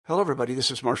Hello, everybody. This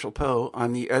is Marshall Poe.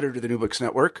 I'm the editor of the New Books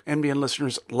Network. NBN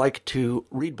listeners like to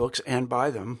read books and buy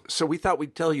them. So we thought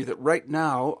we'd tell you that right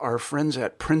now, our friends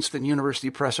at Princeton University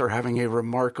Press are having a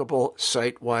remarkable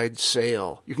site-wide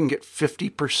sale. You can get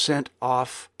 50%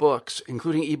 off books,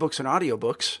 including ebooks and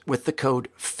audiobooks, with the code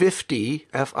 50,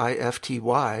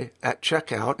 F-I-F-T-Y, at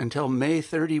checkout until May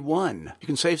 31. You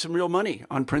can save some real money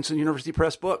on Princeton University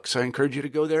Press books. I encourage you to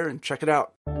go there and check it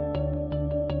out.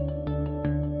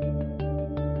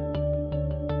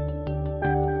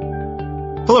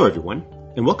 Hello, everyone,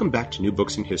 and welcome back to New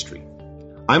Books in History.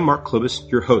 I'm Mark Klobus,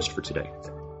 your host for today.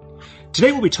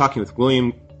 Today we'll be talking with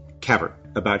William Cavert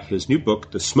about his new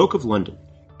book, The Smoke of London,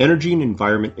 Energy and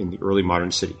Environment in the Early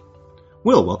Modern City.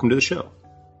 Will, welcome to the show.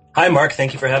 Hi, Mark.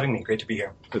 Thank you for having me. Great to be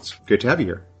here. It's great to have you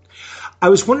here. I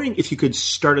was wondering if you could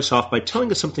start us off by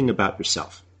telling us something about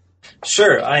yourself.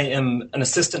 Sure. I am an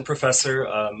assistant professor,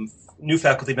 new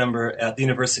faculty member at the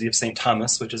University of St.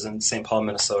 Thomas, which is in St. Paul,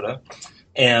 Minnesota.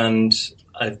 And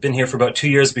I've been here for about 2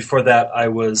 years. Before that, I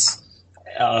was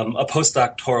a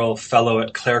postdoctoral fellow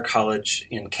at Clare College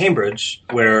in Cambridge,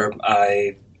 where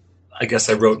I guess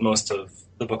I wrote most of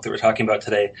the book that we're talking about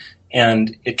today.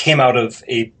 And it came out of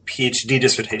a PhD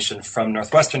dissertation from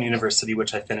Northwestern University,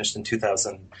 which I finished in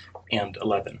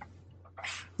 2011.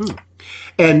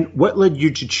 And what led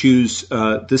you to choose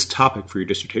this topic for your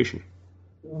dissertation?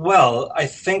 Well, I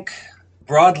think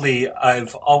broadly,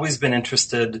 I've always been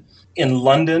interested in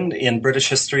London, in British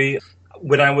history.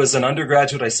 When I was an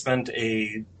undergraduate, I spent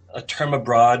a term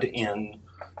abroad in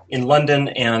London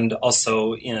and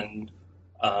also in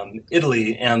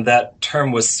Italy, and that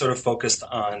term was sort of focused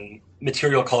on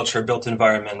material culture, built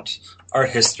environment, art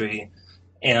history,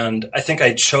 and I think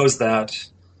I chose that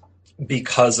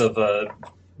because of a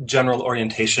general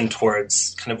orientation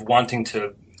towards kind of wanting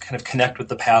to kind of connect with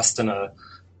the past in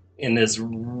as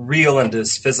real and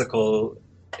as physical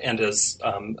and as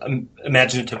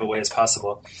imaginative a way as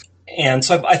possible. And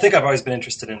so I think I've always been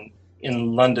interested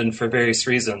in London for various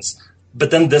reasons.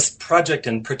 But then this project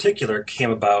in particular came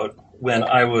about when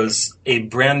I was a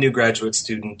brand new graduate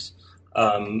student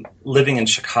living in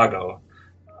Chicago,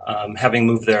 having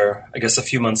moved there, I guess, a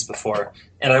few months before.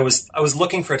 And I was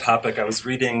looking for a topic. I was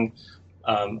reading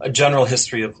a general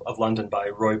history of London by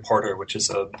Roy Porter, which is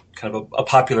a kind of a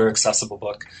popular, accessible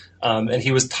book. And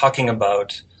he was talking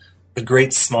about the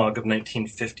Great Smog of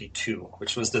 1952,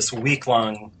 which was this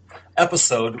week-long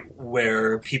episode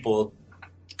where people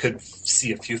could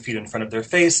see a few feet in front of their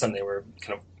face and they were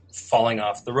kind of falling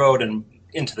off the road and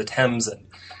into the Thames,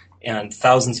 and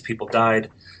thousands of people died.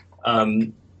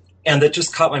 And that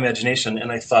just caught my imagination. And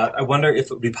I thought, I wonder if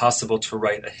it would be possible to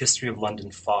write a history of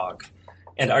London fog.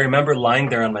 And I remember lying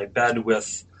there on my bed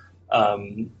with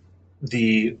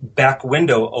the back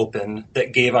window open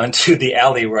that gave onto the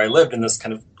alley where I lived in this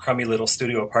kind of crummy little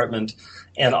studio apartment,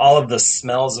 and all of the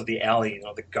smells of the alley,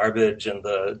 the garbage and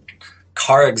the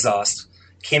car exhaust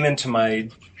came into my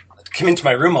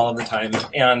room all of the time.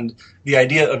 And the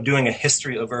idea of doing a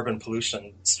history of urban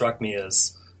pollution struck me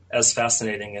as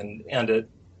fascinating, and it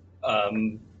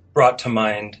brought to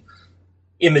mind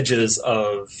images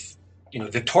of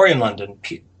Victorian London,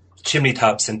 chimney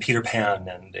tops and Peter Pan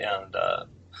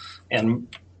and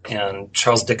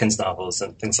Charles Dickens novels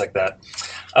and things like that.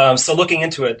 So looking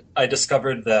into it, I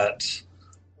discovered that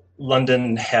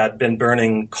London had been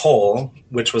burning coal,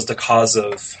 which was the cause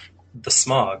of the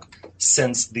smog,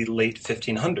 since the late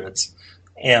 1500s.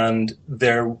 And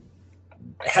there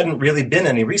hadn't really been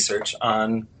any research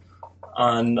on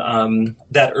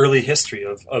that early history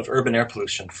of urban air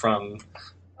pollution from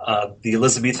the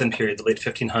Elizabethan period, the late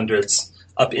 1500s,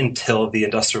 up until the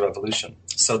Industrial Revolution.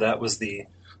 So that was the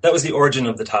origin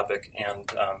of the topic,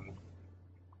 and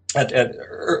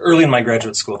early in my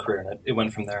graduate school career, it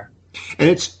went from there. And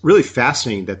it's really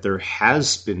fascinating that there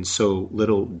has been so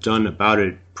little done about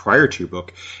it prior to your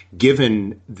book,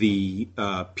 given the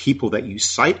people that you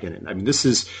cite in it. I mean, this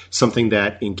is something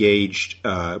that engaged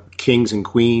kings and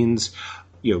queens.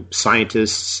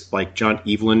 Scientists like John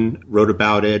Evelyn wrote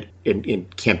about it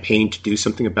and campaigned to do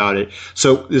something about it.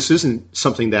 So this isn't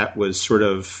something that was sort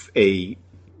of a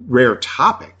rare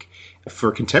topic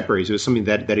for contemporaries. It was something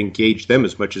that engaged them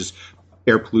as much as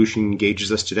air pollution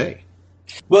engages us today.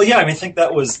 Well, yeah, I think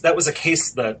that was a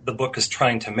case that the book is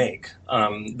trying to make,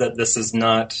 that this is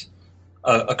not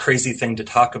a crazy thing to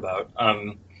talk about.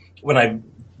 When I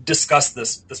discussed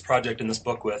this project in this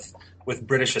book with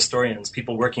British historians,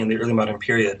 people working in the early modern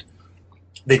period,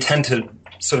 they tend to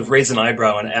sort of raise an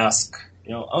eyebrow and ask,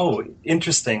 oh,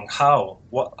 interesting, how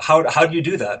do you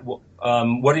do that?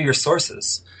 What are your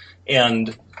sources?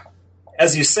 And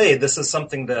as you say, this is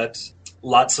something that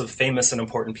lots of famous and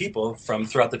important people from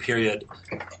throughout the period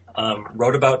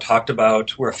wrote about, talked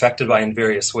about, were affected by in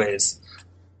various ways.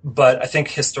 But I think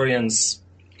historians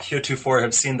heretofore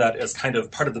have seen that as kind of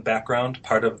part of the background,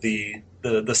 part of the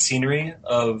scenery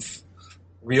of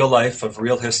real life, of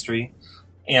real history.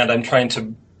 And I'm trying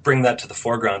to bring that to the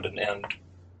foreground and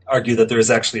argue that there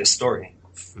is actually a story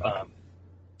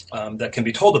that can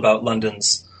be told about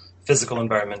London's physical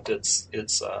environment, its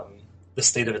the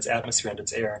state of its atmosphere and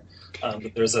its air,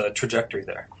 that there's a trajectory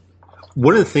there.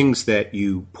 One of the things that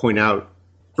you point out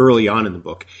early on in the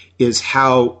book is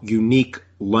how unique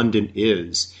London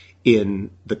is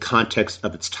in the context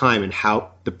of its time and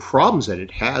how the problems that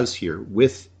it has here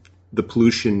with the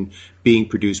pollution being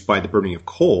produced by the burning of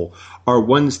coal are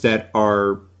ones that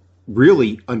are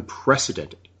really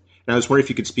unprecedented. And I was wondering if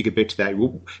you could speak a bit to that.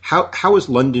 How is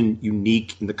London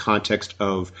unique in the context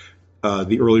of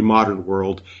the early modern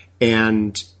world,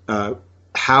 and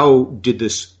how did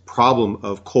this problem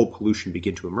of coal pollution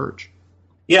begin to emerge?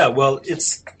 Yeah, well,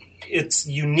 it's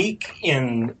unique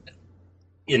in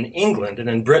England and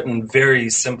in Britain very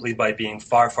simply by being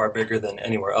far, far bigger than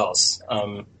anywhere else.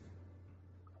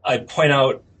 I point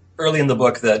out early in the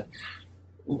book that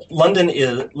London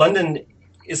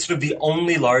is sort of the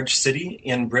only large city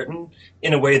in Britain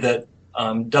in a way that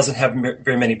doesn't have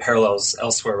very many parallels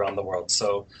elsewhere around the world.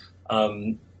 So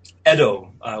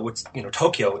Edo,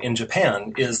 Tokyo in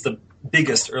Japan, is the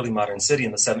biggest early modern city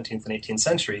in the 17th and 18th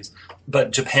centuries, but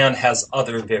Japan has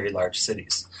other very large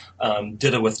cities.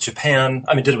 Did it with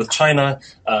China,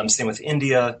 same with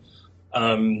India.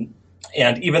 And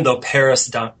even though Paris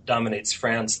dominates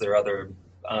France, there are other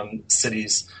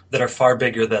cities that are far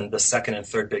bigger than the second and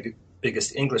third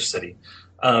biggest English city.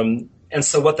 And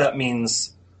so what that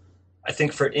means, I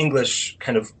think, for English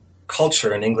kind of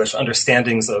culture and English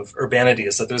understandings of urbanity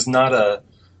is that there's not a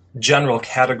general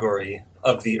category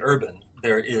of the urban.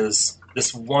 There is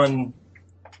this one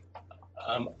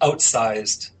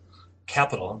outsized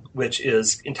capital, which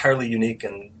is entirely unique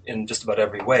in just about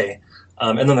every way.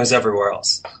 And then there's everywhere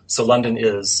else. So London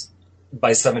is, by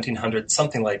 1700,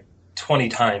 something like 20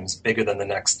 times bigger than the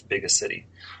next biggest city.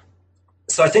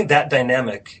 So I think that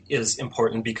dynamic is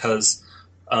important because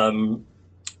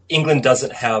England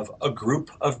doesn't have a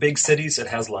group of big cities. It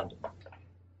has London.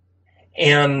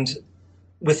 And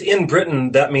within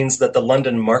Britain, that means that the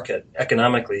London market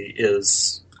economically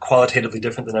is qualitatively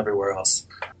different than everywhere else.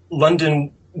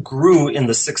 London grew in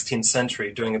the 16th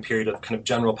century during a period of kind of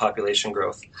general population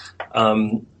growth.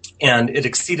 And it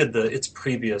exceeded its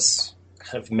previous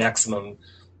kind of maximum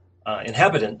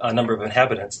number of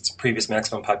inhabitants, its previous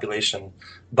maximum population,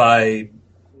 by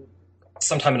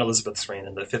sometime in Elizabeth's reign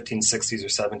in the 1560s or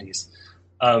 70s.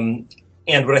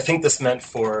 And what I think this meant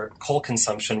for coal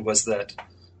consumption was that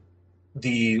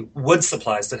the wood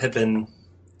supplies that had been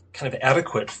kind of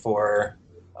adequate for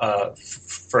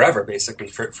forever, basically,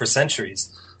 for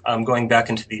centuries, going back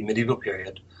into the medieval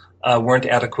period, weren't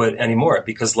adequate anymore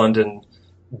because London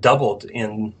doubled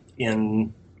in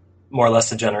more or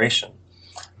less a generation.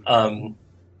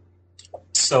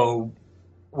 So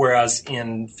whereas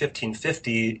in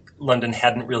 1550, London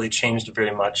hadn't really changed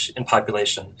very much in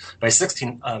population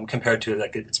compared to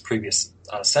its previous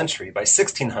century. By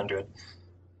 1600,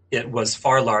 it was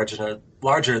far larger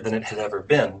than it had ever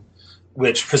been,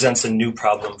 which presents a new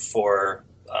problem for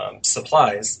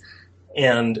supplies.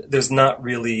 And there's not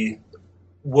really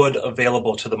wood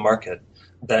available to the market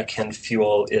that can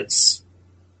fuel its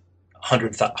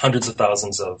hundreds of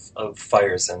thousands of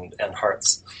fires and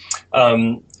hearths.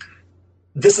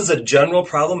 This is a general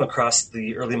problem across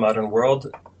the early modern world.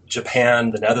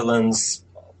 Japan, the Netherlands,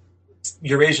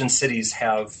 Eurasian cities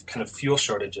have kind of fuel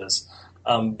shortages.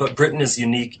 But Britain is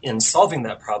unique in solving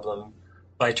that problem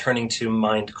by turning to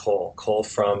mined coal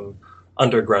from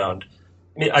underground.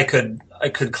 I mean, I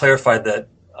could clarify that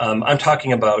I'm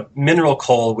talking about mineral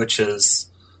coal, which has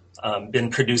been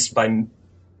produced by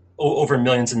over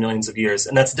millions and millions of years,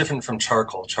 and that's different from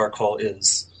charcoal. Charcoal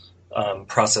is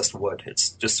processed wood.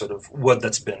 It's just sort of wood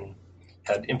that's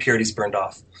had impurities burned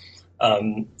off.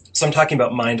 So I'm talking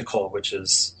about mined coal, which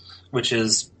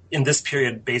is in this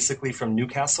period basically from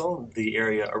Newcastle, the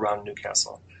area around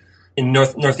Newcastle, in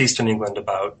northeastern England,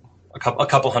 about a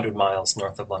couple hundred miles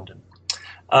north of London.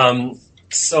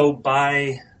 So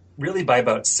by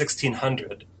about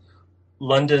 1600,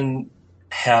 London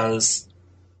has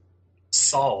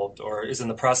solved or is in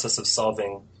the process of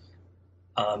solving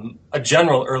a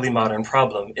general early modern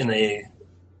problem in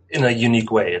a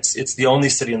unique way. It's the only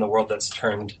city in the world that's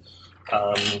turned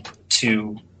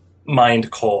to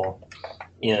mined coal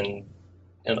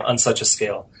on such a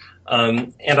scale.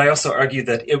 And I also argue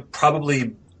that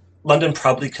London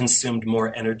probably consumed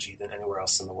more energy than anywhere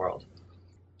else in the world.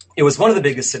 It was one of the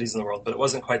biggest cities in the world, but it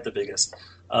wasn't quite the biggest.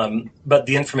 But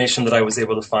the information that I was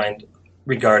able to find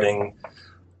regarding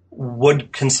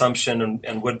wood consumption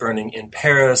and wood burning in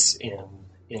Paris,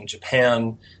 in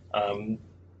Japan,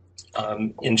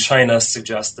 in China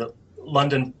suggests that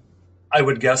London, I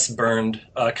would guess,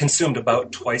 consumed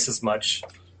about twice as much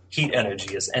heat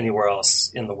energy as anywhere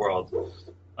else in the world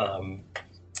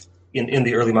in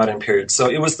the early modern period. So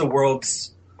it was the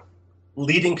world's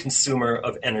leading consumer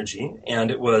of energy, and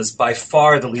it was by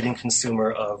far the leading consumer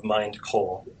of mined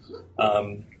coal.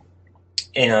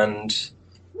 And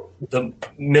the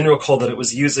mineral coal that it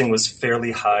was using was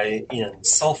fairly high in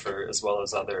sulfur as well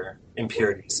as other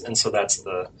impurities. And so that's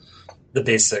the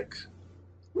basic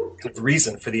kind of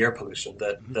reason for the air pollution,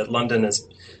 that London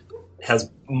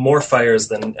has more fires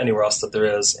than anywhere else that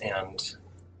there is, and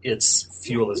its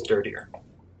fuel is dirtier.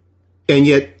 And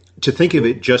yet, to think of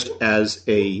it just as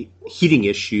a heating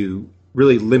issue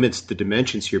really limits the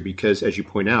dimensions here, because, as you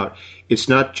point out, it's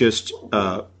not just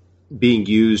being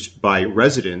used by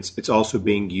residents, it's also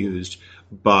being used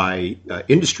by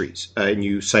industries. And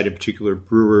you cite in particular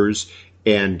brewers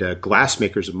and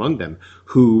glassmakers among them,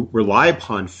 who rely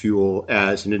upon fuel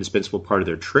as an indispensable part of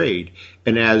their trade.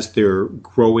 And as they're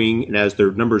growing and as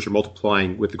their numbers are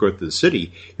multiplying with the growth of the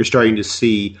city, you're starting to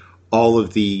see all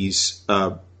these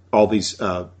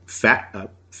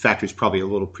factories, probably a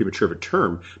little premature of a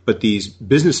term, but these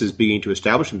businesses beginning to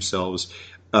establish themselves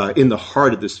in the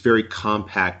heart of this very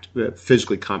compact,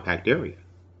 physically compact area.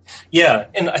 Yeah,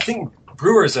 and I think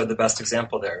brewers are the best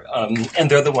example there. And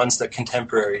they're the ones that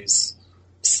contemporaries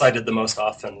cited the most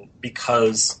often,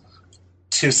 because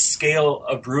to scale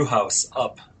a brew house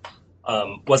up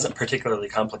wasn't particularly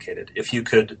complicated. If you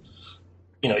could,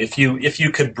 if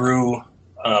you could brew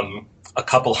a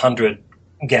couple hundred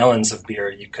gallons of beer,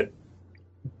 you could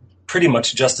pretty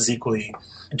much just as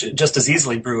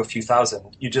easily brew a few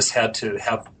thousand. You just had to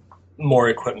have more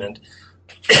equipment.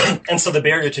 And so the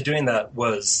barrier to doing that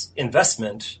was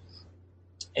investment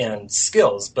and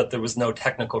skills, but there was no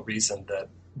technical reason that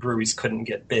breweries couldn't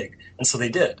get big. And so they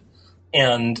did.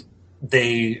 And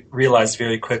they realized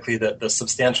very quickly that the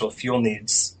substantial fuel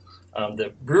needs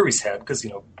that breweries had, because,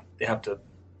 they have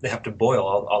to boil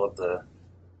all of the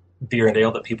beer and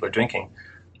ale that people are drinking.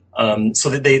 So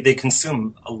that they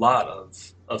consume a lot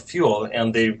of fuel,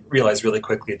 and they realize really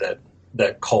quickly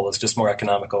that coal is just more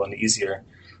economical and easier.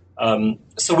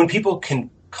 So when people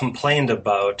complained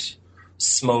about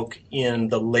smoke in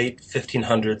the late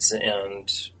 1500s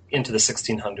and into the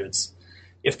 1600s,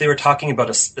 if they were talking about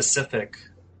a specific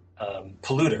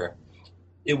polluter,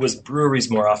 it was breweries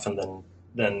more often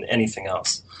than anything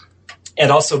else.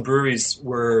 And also breweries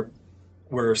were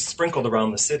sprinkled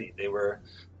around the city. They were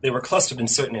clustered in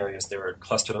certain areas. They were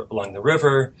clustered along the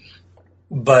river,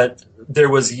 but there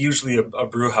was usually a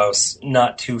brew house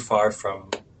not too far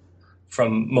from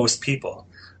most people.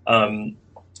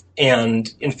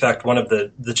 And in fact, one of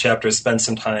the chapters spends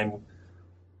some time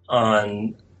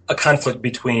on a conflict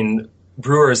between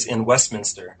brewers in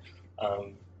Westminster,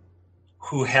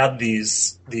 who had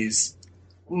these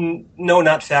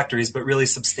not factories, but really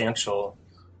substantial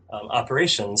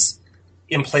operations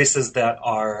in places that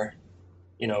are,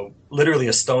 literally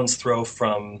a stone's throw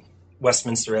from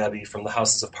Westminster Abbey, from the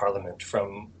Houses of Parliament,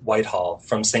 from Whitehall,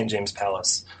 from St. James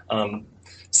Palace.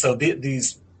 So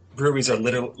these breweries are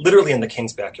literally in the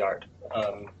king's backyard.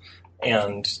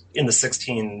 And in the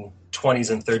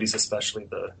 1620s and 30s especially,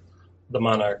 the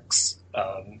monarchs,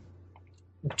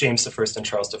 James I and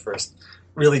Charles I,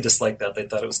 really disliked that. They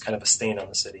thought it was kind of a stain on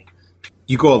the city.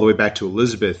 You go all the way back to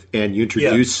Elizabeth, and you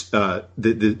introduce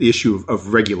the issue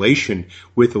of regulation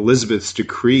with Elizabeth's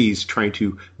decrees trying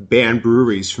to ban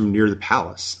breweries from near the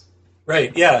palace.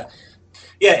 Right. Yeah.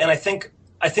 And I think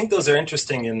those are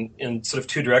interesting in sort of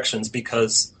two directions,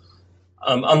 because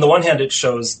on the one hand, it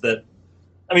shows that,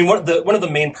 one of the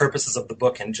main purposes of the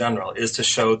book in general is to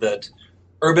show that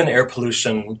urban air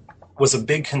pollution was a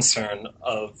big concern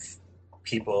of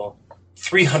people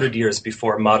 300 years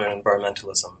before modern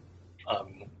environmentalism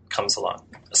comes along.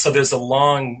 So there's a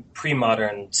long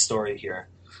pre-modern story here.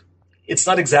 It's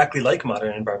not exactly like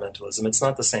modern environmentalism. It's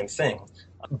not the same thing,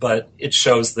 but it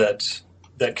shows that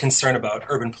concern about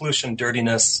urban pollution,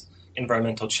 dirtiness,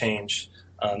 environmental change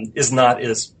is not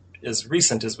as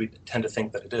recent as we tend to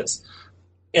think that it is.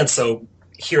 And so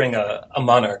hearing a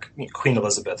monarch, Queen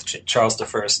Elizabeth, Charles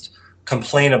I,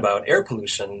 complain about air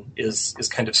pollution is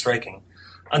kind of striking.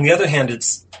 On the other hand,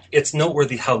 it's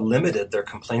noteworthy how limited their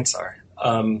complaints are.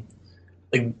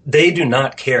 They do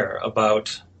not care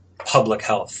about public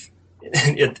health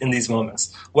in these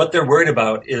moments. What they're worried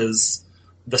about is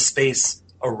the space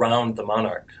around the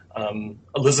monarch.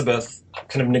 Elizabeth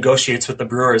kind of negotiates with the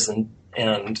brewers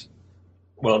and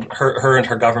well, her and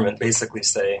her government basically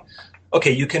say,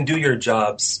 okay, you can do your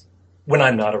jobs when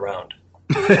I'm not around.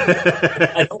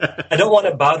 I don't want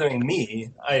it bothering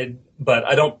me, but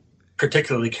I don't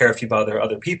particularly care if you bother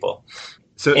other people.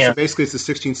 So basically, it's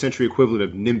the 16th century equivalent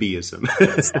of NIMBYism.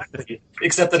 Exactly.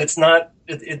 Except that it's not.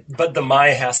 But the my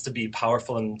has to be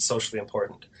powerful and socially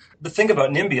important. The thing about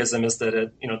NIMBYism is that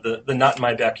the not in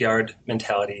my backyard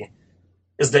mentality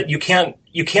is that you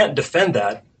can't defend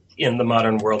that in the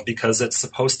modern world because it's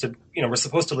supposed to. We're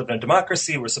supposed to live in a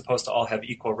democracy. We're supposed to all have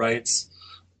equal rights.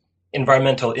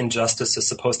 Environmental injustice is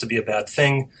supposed to be a bad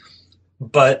thing,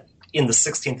 but in the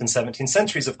 16th and 17th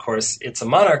centuries, of course, it's a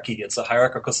monarchy, it's a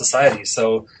hierarchical society.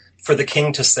 So for the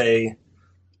king to say,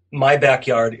 my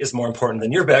backyard is more important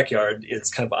than your backyard is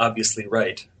kind of obviously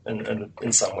right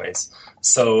in some ways.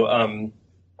 So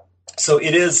so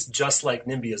it is just like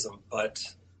NIMBYism, but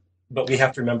we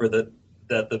have to remember that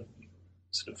the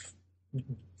sort of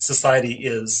society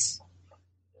is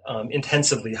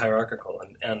intensively hierarchical,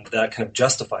 and that kind of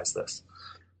justifies this.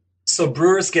 So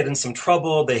brewers get in some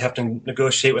trouble. They have to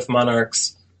negotiate with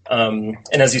monarchs. And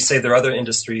as you say, there are other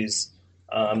industries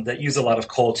that use a lot of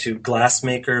coal too. Glass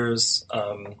makers,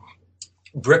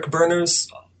 brick burners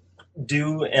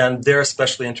do, and they're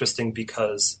especially interesting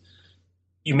because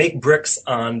you make bricks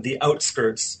on the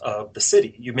outskirts of the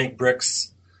city. You make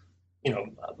bricks,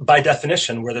 by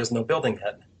definition, where there's no building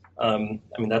yet.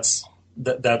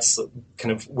 That's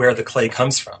kind of where the clay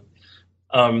comes from.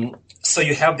 So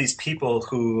you have these people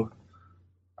who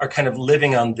are kind of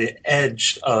living on the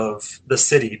edge of the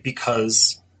city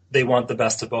because they want the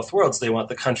best of both worlds. They want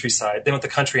the countryside. They want the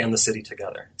country and the city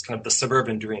together. It's kind of the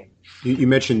suburban dream. You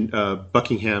mentioned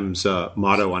Buckingham's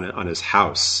motto on his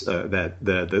house, that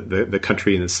the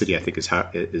country and the city, I think, is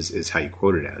how you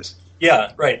quote it as.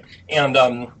 Yeah, right. And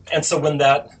so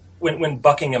when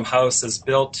Buckingham House is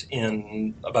built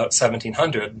in about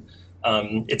 1700,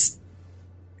 it's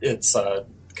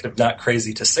kind of not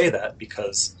crazy to say that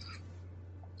because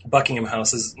Buckingham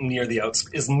House is near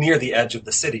the edge of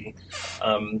the city.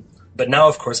 But now,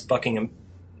 of course,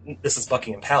 this is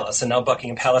Buckingham Palace, and now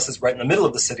Buckingham Palace is right in the middle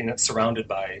of the city, and it's surrounded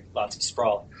by lots of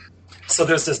sprawl. So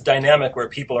there's this dynamic where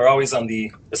people are always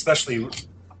especially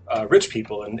rich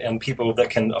people and people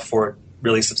that can afford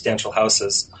really substantial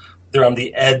houses, they're on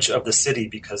the edge of the city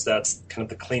because that's kind of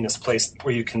the cleanest place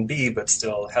where you can be but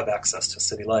still have access to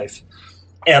city life.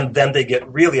 And then they get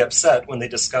really upset when they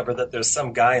discover that there's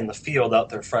some guy in the field out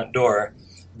their front door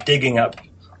digging up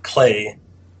clay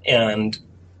and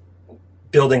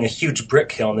building a huge brick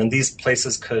kiln. And these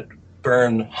places could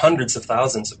burn hundreds of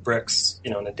thousands of bricks,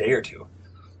 in a day or two,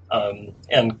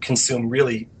 and consume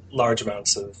really large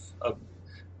amounts of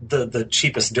the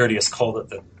cheapest, dirtiest coal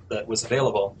that was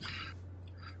available.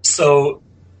 So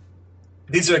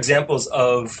these are examples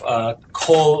of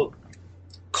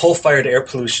coal-fired air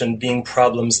pollution being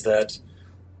problems that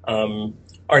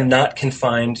are not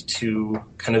confined to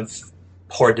kind of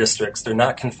poor districts. They're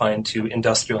not confined to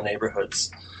industrial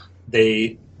neighborhoods.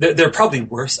 They're probably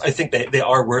worse. I think they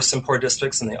are worse in poor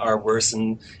districts, and they are worse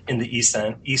in the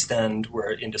East End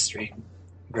where industry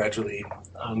gradually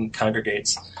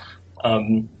congregates.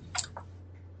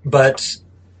 But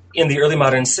in the early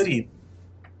modern city,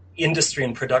 industry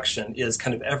and production is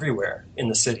kind of everywhere in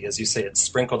the city. As you say, it's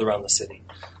sprinkled around the city.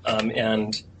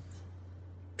 And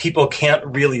people can't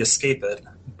really escape it,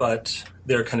 but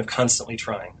they're kind of constantly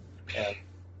trying.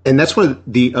 And that's one of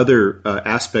the other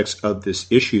aspects of this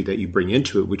issue that you bring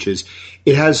into it, which is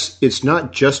it's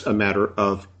not just a matter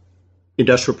of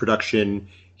industrial production,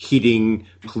 heating,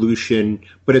 pollution,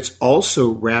 but it's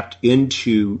also wrapped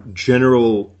into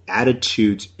general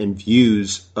attitudes and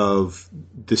views of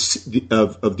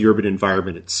the urban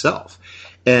environment itself.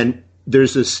 And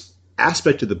there's this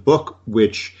aspect of the book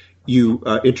which you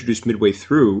introduced midway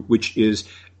through, which is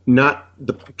not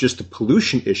just the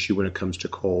pollution issue when it comes to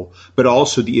coal, but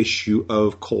also the issue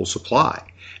of coal supply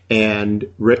and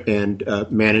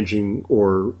managing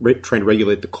or trying to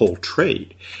regulate the coal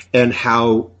trade, and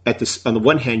how on the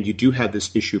one hand you do have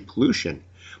this issue of pollution,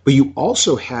 but you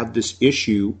also have this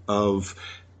issue of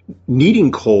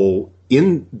needing coal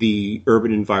in the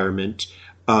urban environment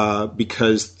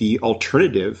because the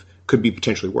alternative could be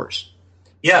potentially worse.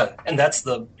 Yeah, and that's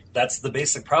the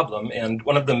basic problem. And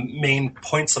one of the main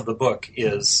points of the book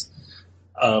is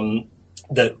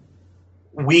that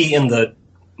we in the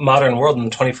modern world, in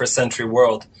the 21st century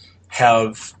world,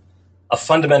 have a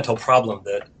fundamental problem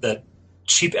that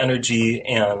cheap energy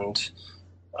and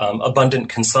abundant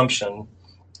consumption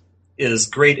is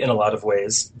great in a lot of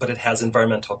ways, but it has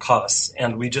environmental costs.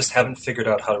 And we just haven't figured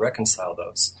out how to reconcile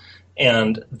those.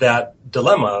 And that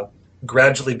dilemma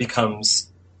gradually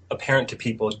becomes apparent to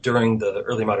people during the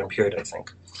early modern period, I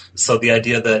think. So the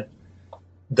idea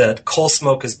that coal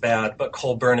smoke is bad, but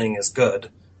coal burning is good,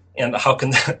 and how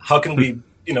can we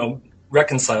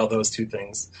reconcile those two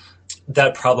things?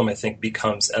 That problem, I think,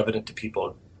 becomes evident to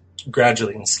people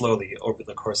gradually and slowly over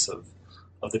the course of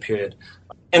the period.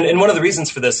 And one of the reasons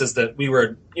for this is that we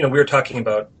were talking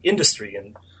about industry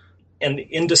and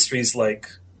industries like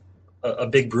a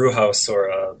big brew house or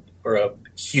a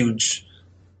huge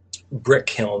brick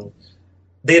kiln.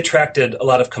 They attracted a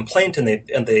lot of complaint and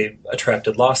they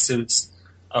attracted lawsuits.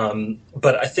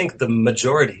 But I think the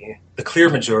clear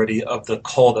majority of the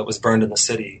coal that was burned in the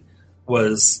city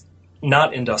was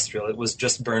not industrial. It was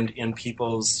just burned in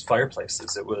people's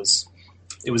fireplaces. It was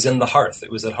in the hearth. It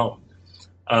was at home.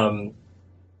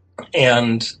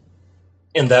 And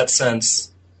in that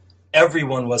sense,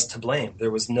 everyone was to blame.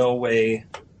 There was no way,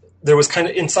 there was kind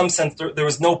of, in some sense, there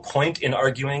was no point in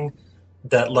arguing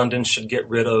that London should get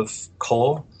rid of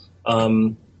coal,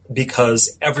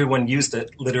 because everyone used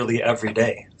it literally every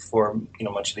day for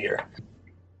much of the year.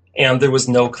 And there was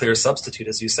no clear substitute,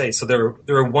 as you say. So there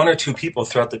were one or two people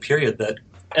throughout the period that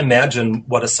imagine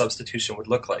what a substitution would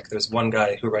look like. There's one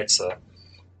guy who writes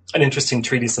an interesting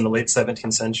treatise in the late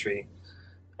 17th century,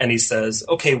 and he says,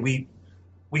 okay, we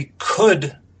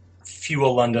could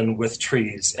fuel London with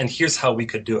trees, and here's how we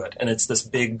could do it. And it's this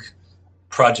big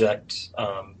project.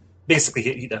 Basically,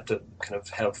 he'd have to kind of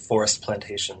have forest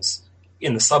plantations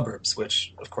in the suburbs,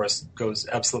 which, of course, goes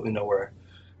absolutely nowhere.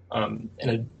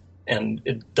 And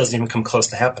it doesn't even come close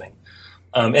to happening.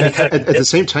 At the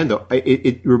same time, though,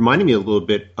 it reminded me a little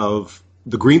bit of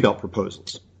the Greenbelt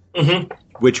proposals, mm-hmm.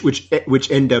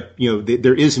 which end up,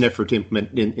 there is an effort to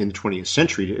implement in the 20th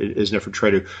century, is an effort to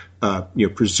try to,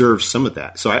 preserve some of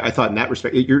that. So I thought in that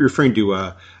respect, you're referring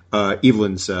to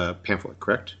Evelyn's pamphlet,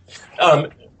 correct?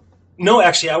 No,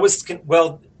 actually,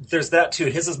 there's that too.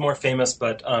 His is more famous,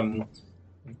 but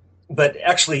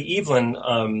actually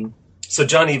Evelyn, so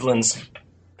John Evelyn's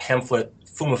pamphlet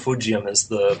Fumifugium is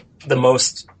the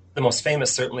most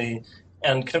famous, certainly,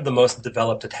 and kind of the most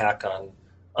developed attack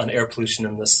on air pollution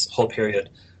in this whole period.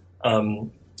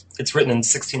 It's written in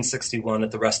 1661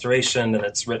 at the Restoration, and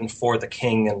it's written for the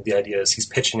king, and the idea is he's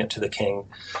pitching it to the king.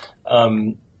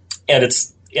 And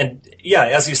as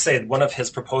you say, one of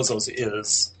his proposals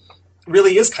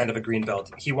really is kind of a green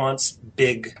belt. He wants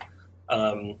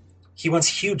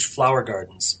huge flower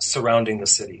gardens surrounding the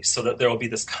city so that there will be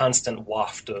this constant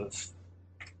waft of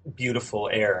beautiful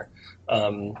air,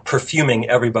 perfuming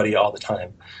everybody all the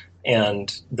time.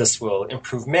 And this will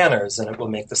improve manners, and it will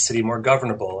make the city more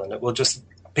governable, and it will just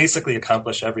basically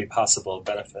accomplish every possible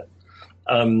benefit.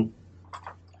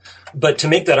 But to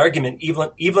make that argument,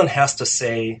 Evelyn has to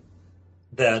say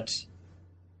that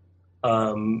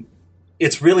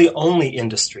it's really only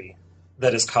industry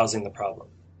that is causing the problem.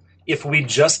 If we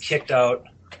just kicked out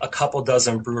a couple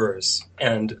dozen brewers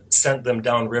and sent them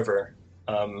downriver,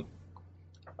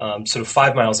 sort of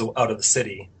 5 miles out of the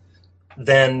city,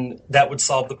 then that would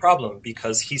solve the problem,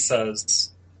 because he says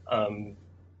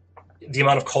the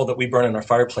amount of coal that we burn in our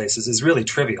fireplaces is really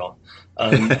trivial.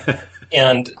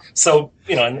 And so,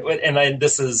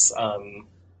 this is,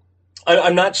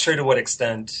 I'm not sure to what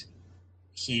extent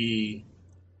he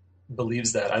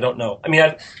believes that. I don't know. I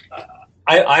mean,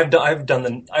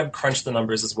 I've crunched the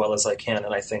numbers as well as I can,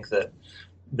 and I think that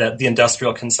the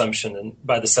industrial consumption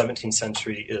by the 17th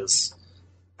century is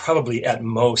probably at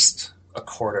most a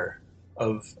quarter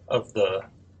of the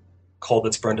coal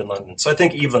that's burned in London. So I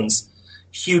think Evelyn's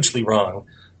hugely wrong.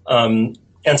 And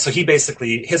so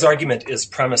his argument is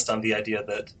premised on the idea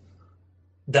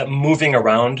that moving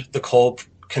around the coal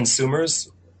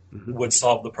consumers mm-hmm. would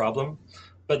solve the problem.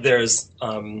 But there's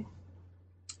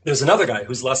another guy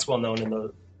who's less well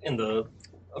known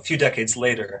a few decades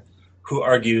later, who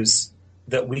argues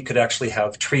that we could actually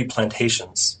have tree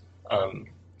plantations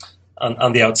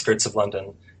on the outskirts of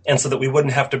London, and so that we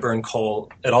wouldn't have to burn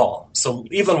coal at all. So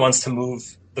Evelyn wants to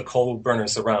move the coal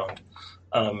burners around,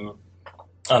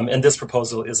 and this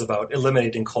proposal is about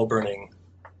eliminating coal burning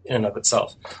in and of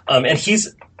itself. And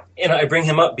I bring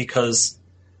him up because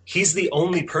he's the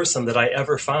only person that I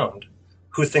ever found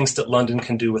who thinks that London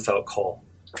can do without coal.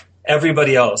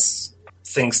 Everybody else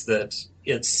thinks that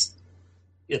it's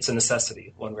a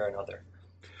necessity one way or another.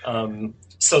 The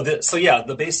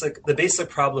basic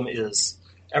problem is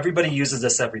everybody uses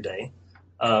this every day.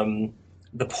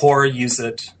 The poor use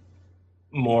it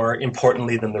more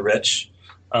importantly than the rich.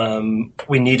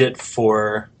 We need it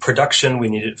for production. We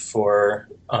need it for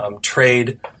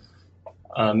trade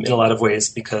in a lot of ways,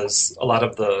 because a lot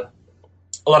of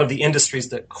the industries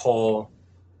that coal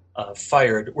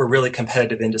fired were really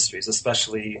competitive industries,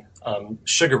 especially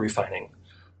sugar refining.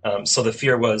 So the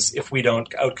fear was, if we don't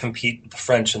outcompete the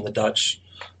French and the Dutch,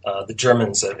 the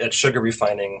Germans at sugar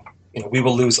refining, we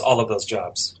will lose all of those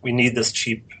jobs. We need this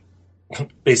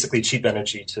basically cheap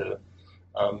energy to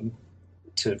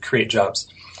create jobs.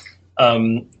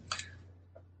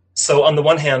 So on the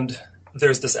one hand,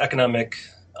 there's this economic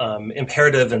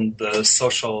imperative and the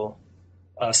social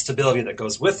stability that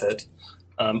goes with it.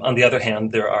 On the other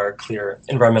hand, there are clear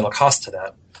environmental costs to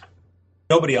that.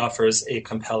 Nobody offers a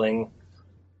compelling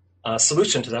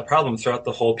solution to that problem throughout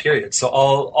the whole period. So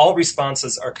all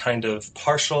responses are kind of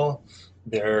partial.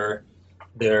 They're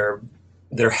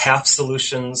half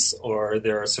solutions, or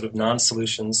they're sort of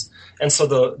non-solutions. And so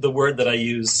the word that I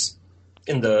use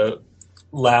in the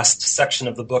last section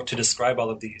of the book to describe all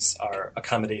of these are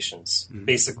accommodations. Mm-hmm.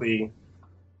 Basically,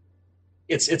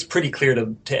 it's pretty clear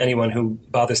to anyone who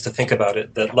bothers to think about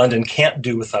it that London can't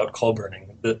do without coal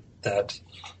burning, that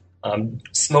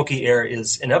smoky air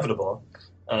is inevitable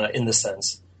in this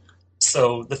sense.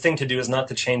 So the thing to do is not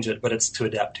to change it, but it's to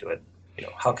adapt to it.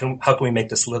 How can we make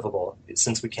this livable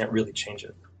since we can't really change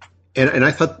it? And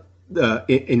I thought,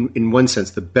 in one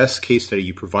sense, the best case study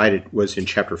you provided was in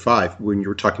Chapter 5 when you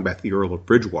were talking about the Earl of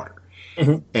Bridgewater.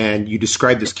 Mm-hmm. And you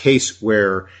described this case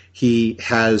where he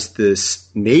has this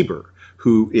neighbor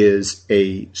who is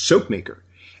a soap maker.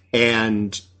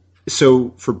 And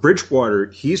so for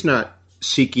Bridgewater, he's not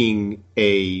seeking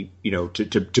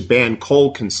to ban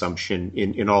coal consumption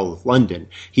in all of London.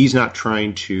 He's not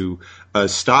trying to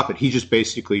stop it. He's just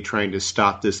basically trying to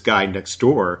stop this guy next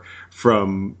door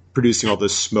from producing all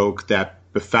this smoke that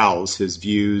befouls his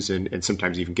views and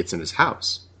sometimes even gets in his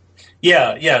house.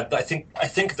 Yeah. I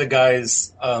think the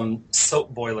guy's soap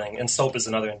boiling, and soap is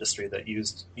another industry that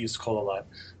used coal a lot.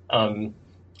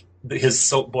 His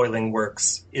soap boiling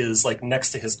works is like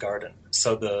next to his garden.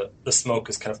 So the smoke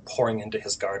is kind of pouring into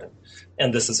his garden.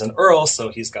 And this is an earl, so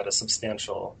he's got a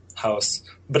substantial house,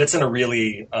 but it's in a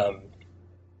really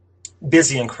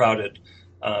busy and crowded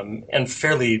and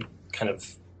fairly kind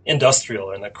of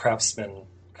industrial and a craftsman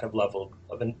kind of level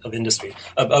of industry,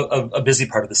 a busy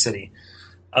part of the city.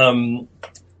 And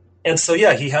so,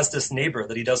 yeah, he has this neighbor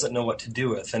that he doesn't know what to do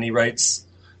with. And he writes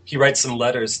some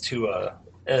letters to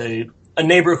a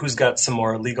neighbor who's got some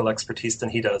more legal expertise than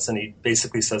he does. And he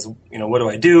basically says, what do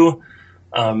I do?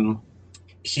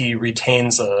 He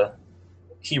retains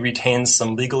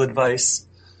some legal advice,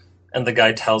 and the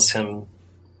guy tells him,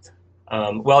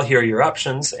 well, here are your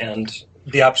options. And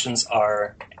the options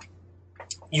are,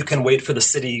 you can wait for the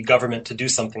city government to do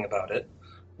something about it,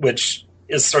 which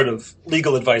is sort of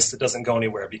legal advice that doesn't go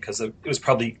anywhere because it was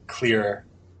probably clear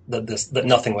that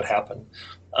nothing would happen.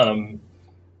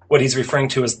 What he's referring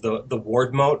to is the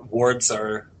ward mote. Wards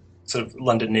are sort of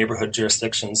London neighborhood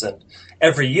jurisdictions, and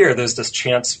every year there's this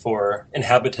chance for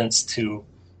inhabitants to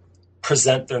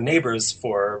present their neighbors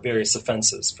for various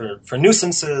offenses, for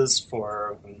nuisances,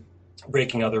 for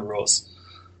breaking other rules.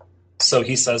 So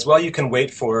he says, well, you can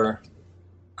wait for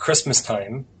Christmas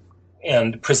time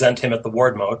and present him at the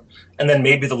ward mote, and then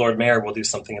maybe the Lord Mayor will do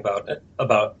something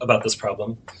about this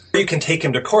problem. Or you can take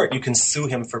him to court. You can sue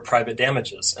him for private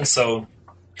damages. And so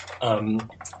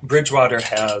Bridgewater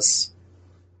has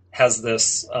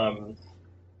this.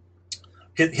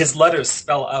 His letters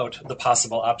spell out the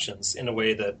possible options in a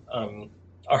way that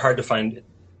are hard to find.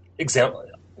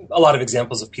 A lot of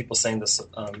examples of people saying this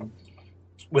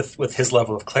with his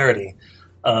level of clarity.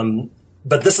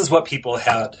 But this is what people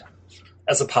had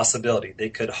as a possibility. They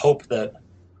could hope that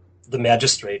the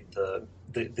magistrate,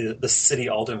 the city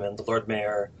alderman, the Lord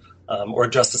Mayor, or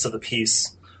justice of the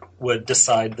peace would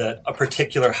decide that a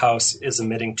particular house is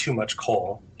emitting too much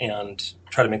coal and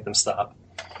try to make them stop.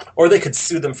 Or they could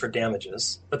sue them for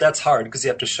damages, but that's hard because you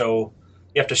have to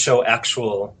show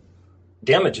actual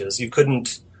damages. You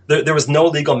couldn't. There was no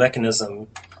legal mechanism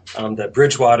that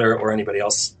Bridgewater or anybody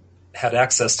else had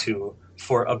access to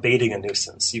for abating a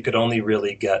nuisance. You could only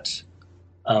really get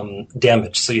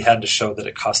damage, so you had to show that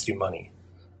it cost you money.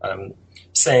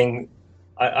 Saying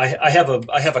I have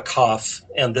a cough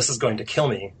and this is going to kill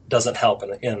me doesn't help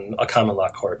in a common law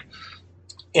court.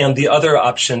 And the other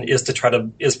option is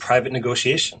is private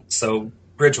negotiation. So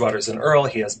Bridgewater's an earl,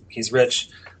 he's rich,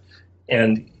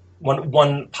 and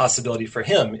one possibility for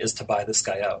him is to buy this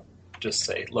guy out. Just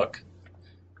say, look,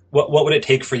 what would it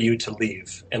take for you to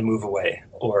leave and move away?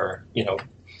 Or,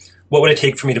 what would it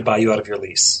take for me to buy you out of your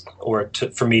lease? Or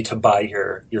for me to buy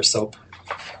your soap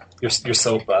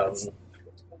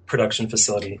production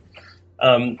facility?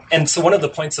 And so one of the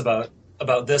points about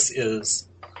this is,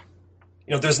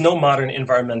 there's no modern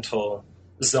environmental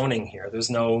zoning here. There's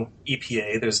no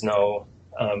EPA. There's no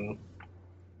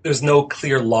there's no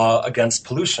clear law against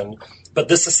pollution, but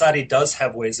this society does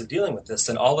have ways of dealing with this,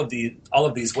 and all of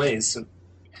these ways,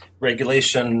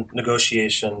 regulation,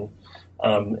 negotiation,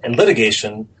 and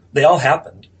litigation, they all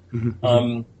happened.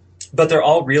 Mm-hmm. But they're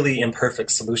all really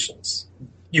imperfect solutions.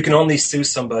 You can only sue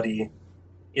somebody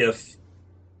if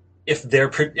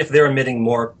they're emitting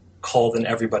more coal than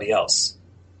everybody else.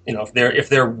 If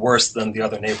they're worse than the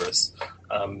other neighbors.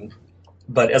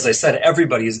 But as I said,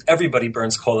 everybody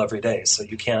burns coal every day, so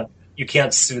you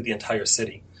can't sue the entire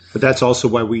city. But that's also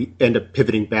why we end up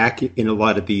pivoting back in a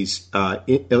lot of these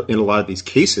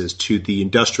cases to the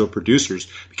industrial producers,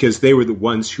 because they were the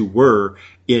ones who were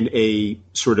in a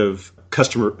sort of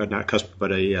consumer by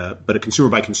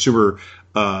consumer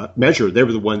measure. They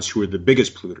were the ones who were the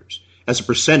biggest polluters. As a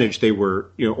percentage, they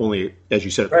were only, as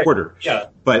you said, a quarter. Yeah.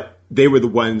 But they were the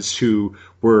ones whose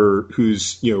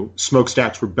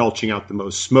smokestacks were belching out the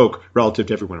most smoke relative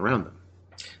to everyone around them.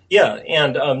 Yeah,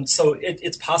 and so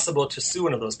it's possible to sue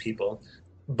one of those people,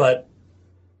 but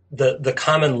the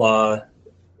common law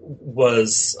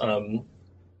was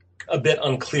a bit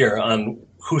unclear on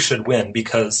who should win,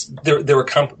 because there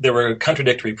were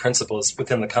contradictory principles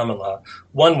within the common law.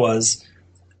 One was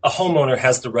a homeowner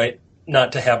has the right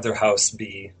not to have their house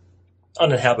be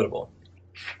uninhabitable.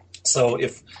 So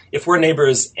if we're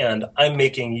neighbors and I'm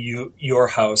making your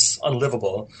house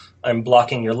unlivable, I'm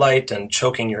blocking your light and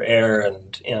choking your air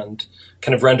and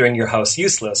kind of rendering your house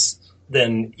useless,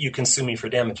 then you can sue me for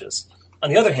damages. On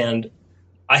the other hand,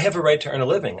 I have a right to earn a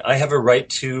living. I have a right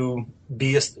to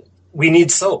we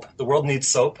need soap. The world needs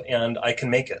soap, and I can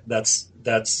make it. That's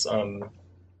kind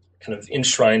of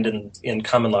enshrined in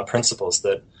common law principles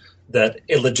that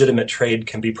a legitimate trade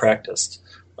can be practiced.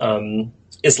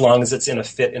 As long as it's in a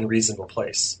fit and reasonable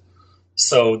place.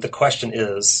 So the question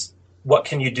is, what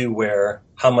can you do where?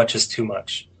 How much is too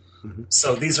much? Mm-hmm.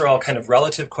 So these are all kind of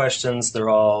relative questions. They're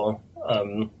all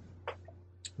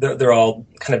they're all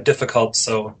kind of difficult.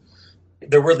 So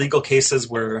there were legal cases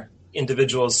where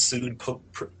individuals sued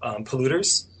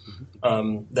polluters.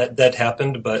 Mm-hmm. That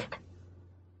happened, but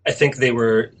I think they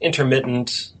were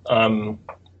intermittent. I'm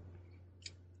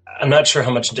not sure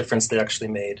how much difference they actually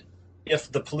made.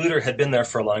 If the polluter had been there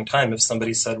for a long time, if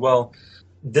somebody said, well,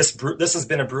 this has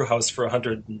been a brew house for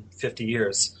 150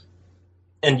 years,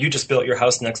 and you just built your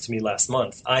house next to me last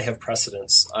month, I have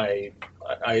precedence. I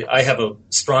have a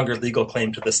stronger legal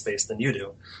claim to this space than you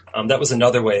do. That was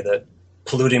another way that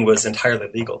polluting was entirely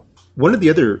legal. One of the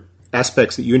other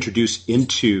aspects that you introduce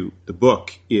into the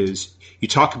book is you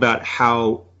talk about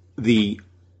how the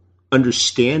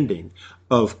understanding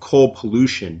of coal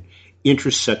pollution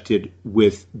intersected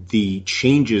with the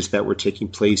changes that were taking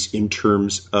place in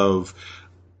terms of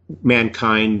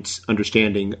mankind's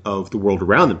understanding of the world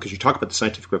around them, because you talk about the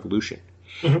scientific revolution.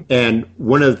 Mm-hmm. And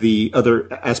one of the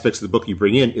other aspects of the book you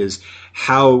bring in is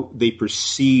how they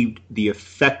perceived the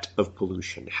effect of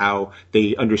pollution, how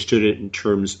they understood it in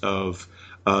terms of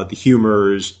the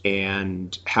humors,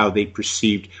 and how they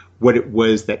perceived what it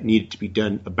was that needed to be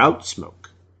done about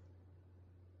smoke.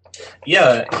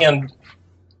 Yeah, and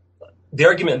the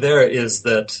argument there is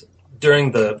that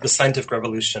during the scientific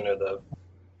revolution, or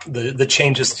the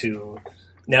changes to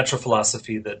natural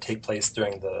philosophy that take place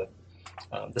during the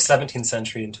 17th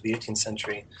century into the 18th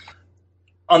century,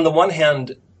 on the one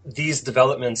hand, these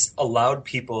developments allowed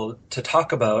people to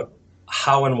talk about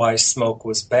how and why smoke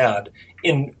was bad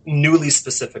in newly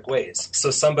specific ways.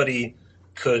 So somebody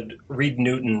could read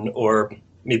Newton, or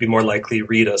maybe more likely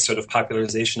read a sort of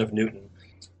popularization of Newton,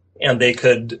 and they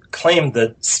could claim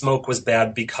that smoke was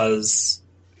bad because,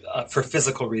 for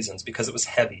physical reasons, because it was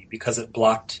heavy, because it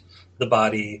blocked the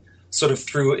body sort of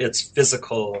through its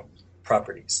physical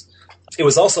properties. It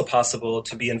was also possible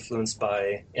to be influenced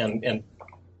by, and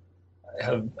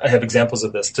I have examples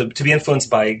of this, to be influenced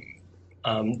by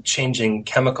changing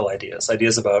chemical ideas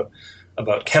about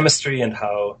chemistry, and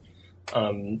how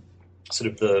sort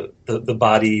of the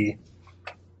body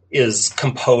is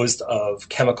composed of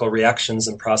chemical reactions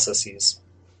and processes,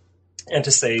 and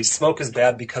to say smoke is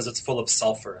bad because it's full of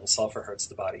sulfur, and sulfur hurts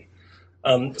the body.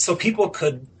 So people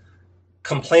could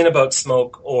complain about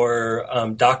smoke, or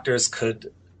doctors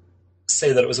could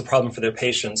say that it was a problem for their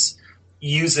patients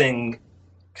using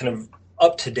kind of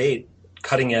up-to-date,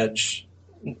 cutting-edge,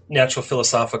 natural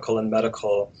philosophical and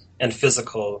medical and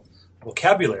physical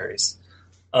vocabularies.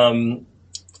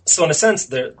 So in a sense,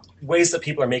 the ways that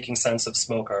people are making sense of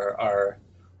smoke are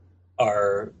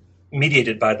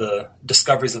mediated by the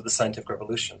discoveries of the scientific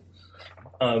revolution.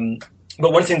 But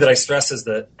one thing that I stress is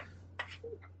that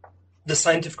the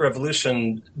scientific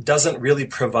revolution doesn't really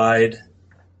provide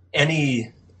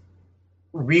any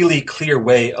really clear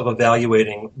way of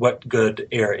evaluating what good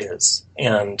air is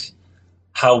and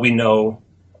how we know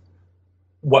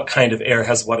what kind of air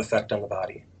has what effect on the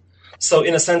body. So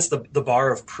in a sense, the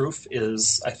bar of proof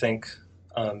is, I think,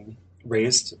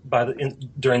 raised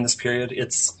during this period.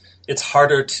 It's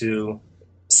harder to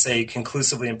say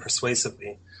conclusively and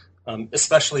persuasively,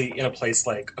 especially in a place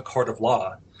like a court of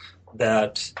law,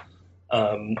 that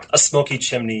a smoky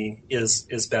chimney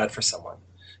is bad for someone.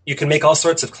 You can make all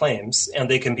sorts of claims, and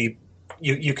they can be.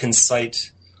 You can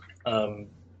cite the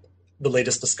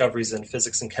latest discoveries in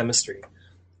physics and chemistry,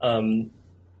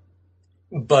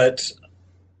 but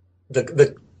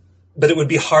it would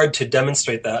be hard to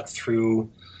demonstrate that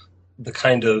through the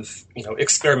kind of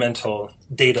experimental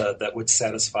data that would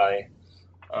satisfy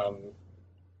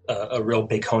a real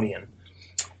Baconian.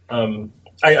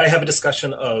 I have a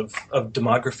discussion of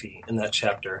demography in that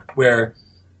chapter, where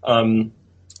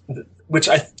which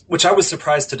I was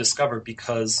surprised to discover,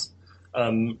 because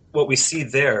what we see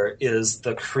there is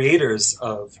the creators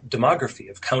of demography,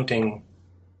 of counting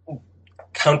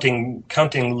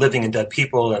living and dead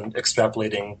people and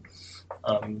extrapolating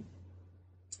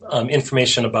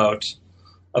information about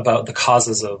the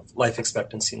causes of life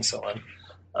expectancy and so on.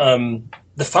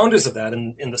 The founders of that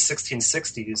in the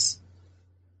 1660s,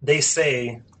 they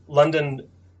say London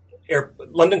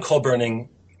coal burning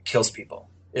kills people.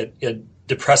 It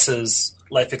depresses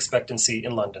life expectancy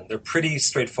in London. They're pretty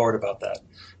straightforward about that.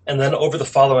 And then over the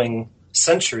following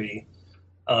century,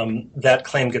 that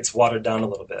claim gets watered down a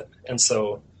little bit. And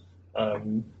so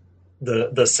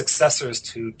the successors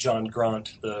to John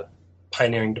Grant, the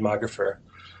pioneering demographer,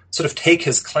 sort of take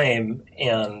his claim,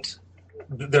 and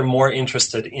they're more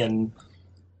interested in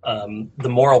the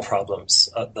moral problems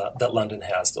that London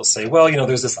has. They'll say, well,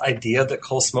 there's this idea that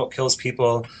coal smoke kills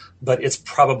people, but it's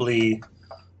probably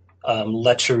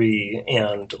lechery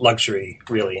and luxury,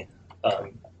 really,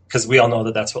 because we all know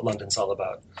that that's what London's all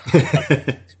about.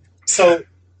 So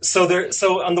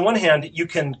on the one hand, you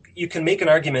can make an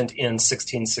argument in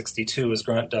 1662, as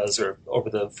Grant does, or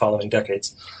over the following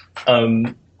decades,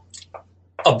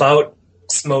 about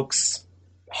smoke's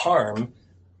harm,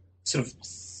 sort of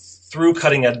through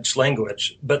cutting-edge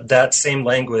language, but that same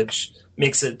language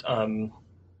makes it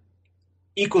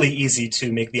equally easy to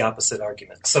make the opposite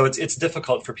argument. So it's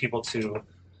difficult for people to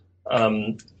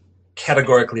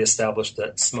categorically establish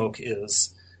that smoke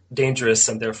is dangerous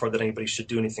and therefore that anybody should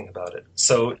do anything about it.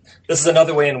 So this is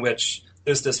another way in which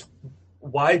there's this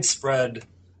widespread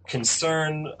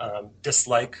concern,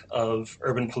 dislike of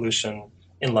urban pollution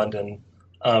in London,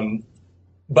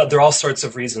 but there are all sorts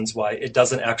of reasons why it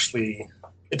doesn't actually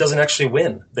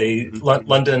win.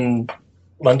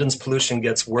 London's pollution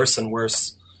gets worse and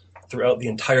worse throughout the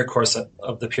entire course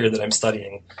of the period that I'm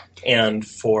studying, and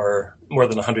for more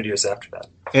than 100 years after that.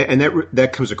 And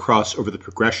that comes across over the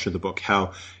progression of the book,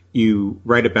 how you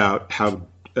write about how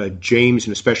James,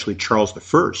 and especially Charles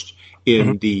I,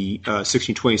 in the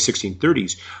 1620s,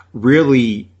 1630s,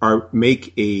 really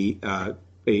make a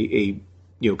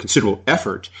considerable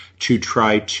effort to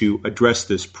try to address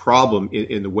this problem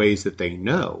in the ways that they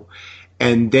know.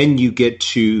 And then you get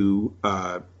to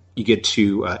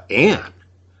Anne.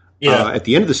 At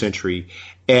the end of the century,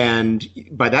 and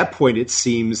by that point, it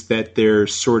seems that they're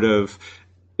sort of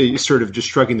just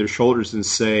shrugging their shoulders and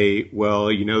say, "Well,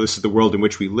 this is the world in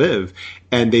which we live,"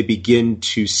 and they begin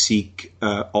to seek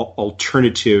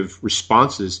alternative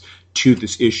responses to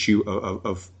this issue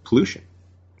of pollution.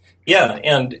 Yeah,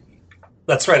 and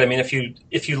that's right. I mean, if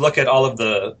you look at all of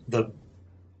the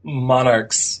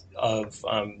monarchs of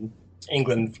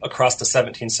England across the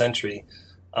 17th century.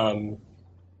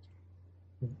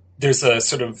 There's a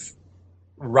sort of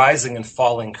rising and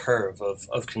falling curve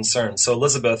of concern. So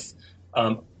Elizabeth,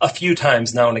 a few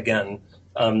times now and again,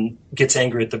 gets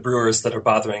angry at the brewers that are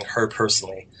bothering her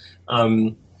personally.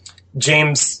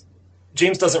 James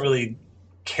doesn't really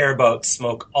care about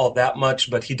smoke all that much,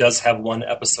 but he does have one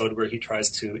episode where he tries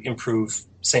to improve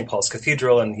St. Paul's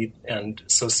Cathedral, and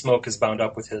so smoke is bound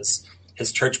up with his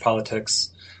church politics.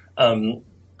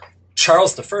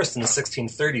 Charles I in the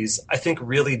 1630s, I think,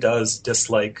 really does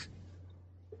dislike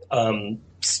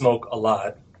smoke a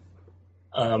lot.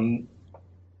 And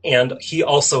he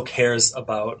also cares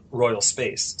about royal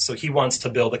space. So he wants to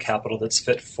build a capital that's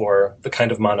fit for the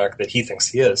kind of monarch that he thinks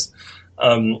he is.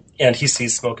 And he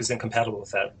sees smoke as incompatible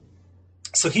with that.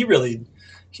 So he really,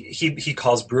 he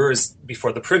calls brewers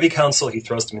before the Privy Council. He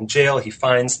throws them in jail. He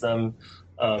fines them.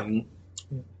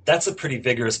 That's a pretty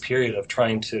vigorous period of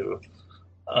trying to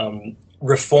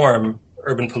reform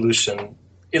urban pollution,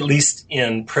 at least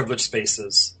in privileged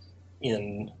spaces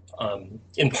in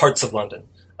parts of London.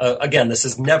 Again, this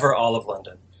is never all of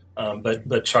London.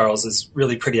 But Charles is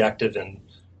really pretty active in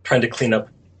trying to clean up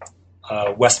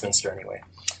Westminster anyway.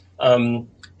 And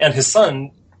his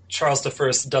son, Charles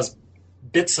I, does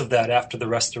bits of that after the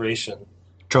Restoration.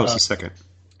 Charles II.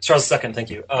 Charles II, thank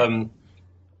you.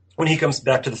 When he comes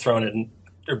back to the throne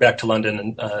or back to London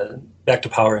and back to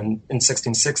power in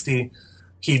 1660,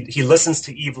 he listens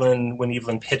to Evelyn when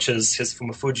Evelyn pitches his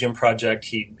Fumifugium project.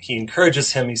 He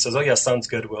encourages him. He says, "Oh yeah, sounds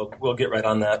good. We'll get right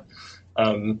on that."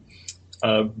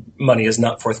 Money is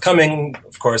not forthcoming,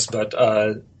 of course,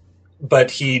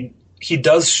 but he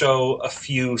does show a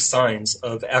few signs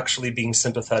of actually being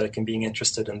sympathetic and being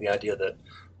interested in the idea that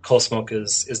coal smoke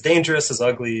is dangerous, is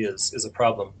ugly, is a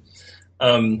problem.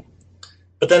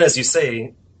 But then, as you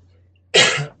say,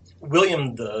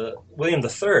 William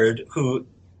III, who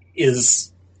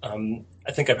is,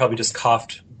 I think I probably just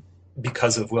coughed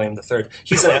because of William III.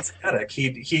 He's an ascetic.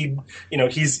 He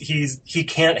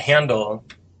can't handle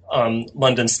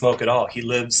London smoke at all. He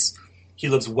lives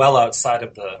well outside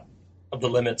of the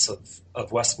limits of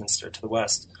Westminster to the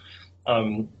west.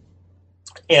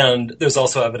 And there's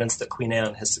also evidence that Queen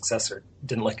Anne, his successor,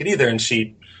 didn't like it either, and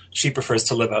she prefers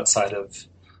to live outside of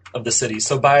the city.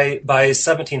 So by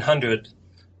 1700,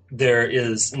 there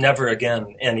is never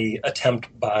again any attempt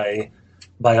by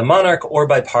a monarch or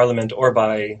by Parliament or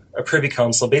by a Privy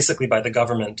Council, basically by the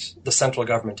government, the central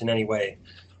government in any way,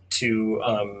 to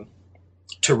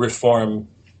reform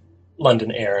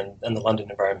London air and the London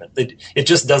environment. It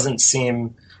just doesn't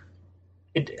seem.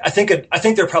 I think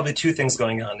there are probably two things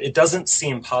going on. It doesn't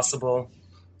seem possible,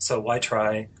 so why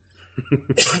try?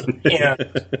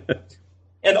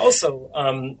 and also,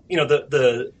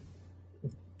 the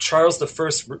Charles I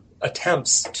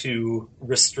attempts to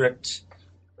restrict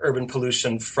urban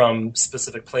pollution from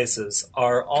specific places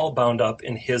are all bound up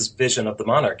in his vision of the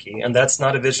monarchy, and that's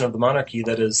not a vision of the monarchy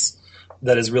that is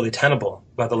really tenable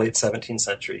by the late 17th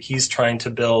century. He's trying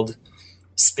to build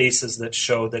spaces that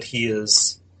show that he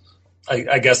is,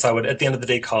 I guess I would, at the end of the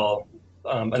day, call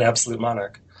an absolute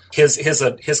monarch.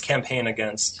 His campaign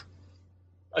against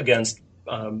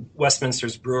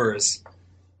Westminster's brewers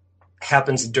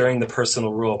happens during the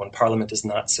personal rule when Parliament is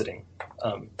not sitting.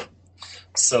 I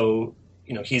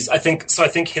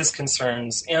think his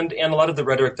concerns and a lot of the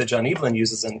rhetoric that John Evelyn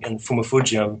uses in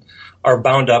Fumifugium are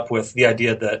bound up with the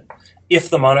idea that if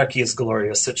the monarchy is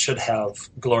glorious, it should have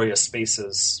glorious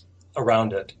spaces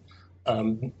around it.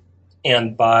 And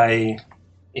by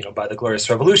the Glorious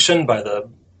Revolution, by the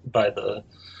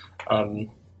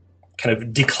kind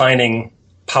of declining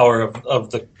power of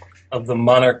the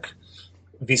monarch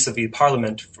vis-a-vis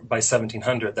Parliament by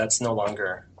 1700, that's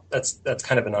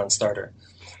kind of a non-starter.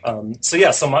 So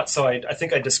I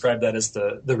think I describe that as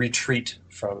the retreat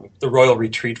from the royal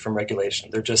retreat from regulation.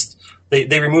 They're just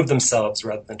they remove themselves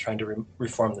rather than trying to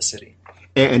reform the city.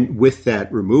 And with that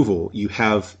removal, you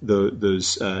have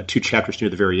those two chapters near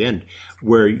the very end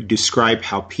where you describe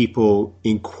how people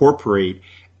incorporate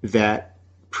that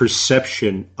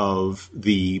perception of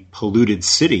the polluted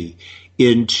city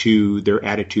into their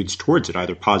attitudes towards it,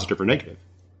 either positive or negative.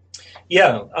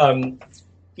 Yeah.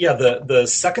 The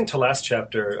second to last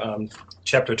chapter,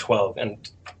 chapter 12,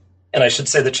 and I should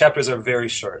say the chapters are very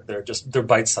short. They're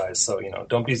bite-sized, so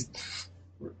don't be.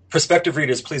 Prospective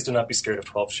readers, please do not be scared of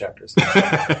 12 chapters.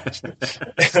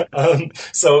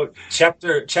 So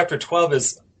chapter 12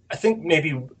 is, I think,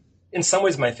 maybe in some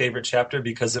ways my favorite chapter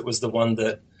because it was the one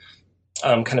that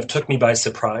kind of took me by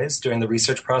surprise during the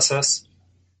research process.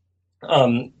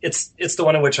 It's the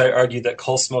one in which I argue that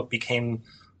coal smoke became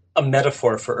a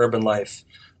metaphor for urban life.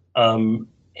 And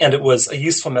it was a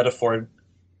useful metaphor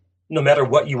no matter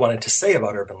what you wanted to say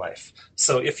about urban life.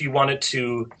 So if you wanted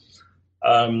to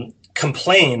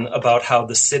complain about how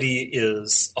the city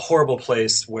is a horrible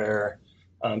place where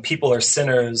people are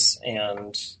sinners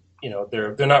and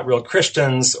they're not real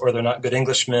Christians, or they're not good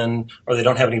Englishmen, or they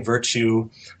don't have any virtue,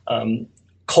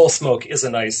 coal smoke is a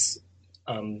nice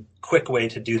quick way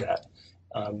to do that.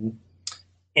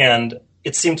 And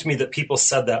it seemed to me that people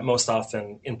said that most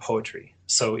often in poetry.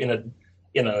 So in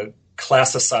a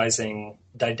classicizing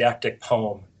didactic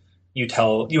poem, you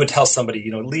would tell somebody,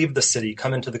 leave the city,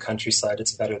 come into the countryside.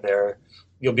 It's better there.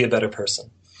 You'll be a better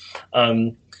person.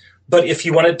 But if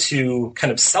you wanted to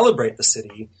kind of celebrate the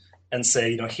city and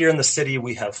say, here in the city,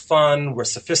 we have fun, we're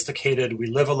sophisticated, we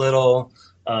live a little,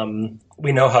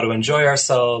 we know how to enjoy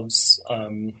ourselves.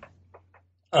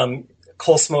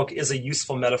 Coal smoke is a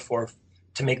useful metaphor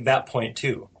to make that point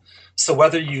too. So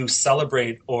whether you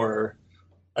celebrate or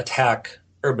attack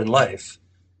urban life,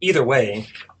 either way,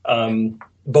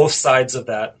 both sides of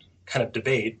that kind of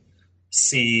debate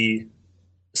see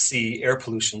air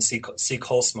pollution, see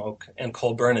coal smoke and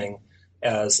coal burning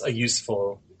as a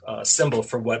useful symbol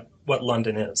for what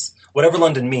London is. Whatever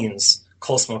London means,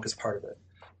 coal smoke is part of it.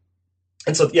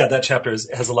 And so, yeah, that chapter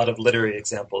has a lot of literary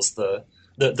examples.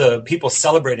 The people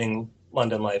celebrating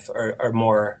London life are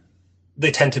more.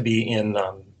 They tend to be in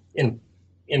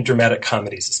dramatic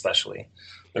comedies, especially.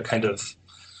 They're kind of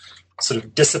sort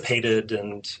of dissipated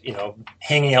and,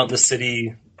 hanging out in the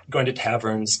city, going to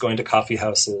taverns, going to coffee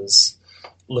houses,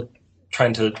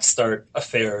 trying to start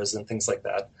affairs and things like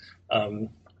that.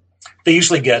 They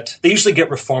usually get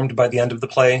reformed by the end of the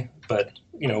play, but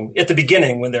at the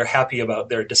beginning, when they're happy about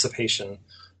their dissipation,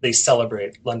 they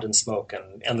celebrate London smoke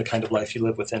and the kind of life you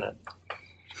live within it.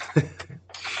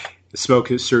 The smoke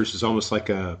serves as almost like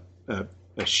a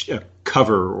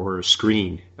cover or a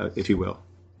screen, if you will.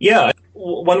 Yeah,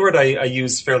 one word I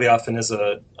use fairly often is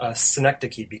a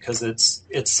synecdoche, because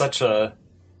it's such an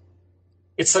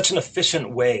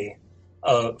efficient way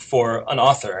for an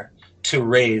author to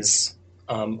raise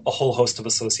a whole host of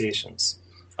associations.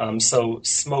 So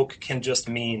smoke can just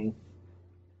mean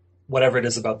whatever it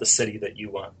is about the city that you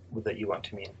want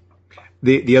to mean.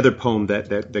 The other poem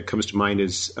that comes to mind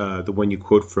is the one you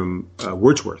quote from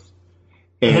Wordsworth,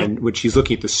 and when she's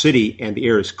looking at the city and the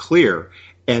air is clear,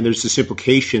 and there's this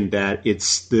implication that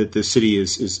it's the city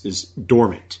is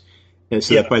dormant, and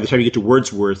so that by the time you get to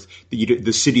Wordsworth,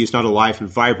 the city is not alive and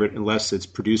vibrant unless it's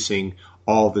producing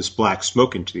all this black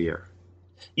smoke into the air.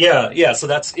 Yeah. So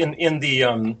that's in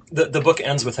the book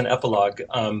ends with an epilogue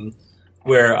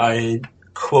where I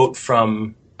quote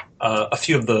from a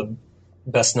few of the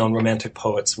best-known romantic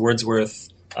poets: Wordsworth,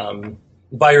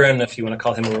 Byron, if you want to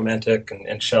call him a romantic,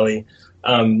 and Shelley.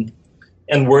 And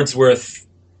Wordsworth,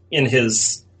 in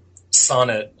his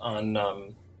sonnet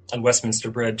on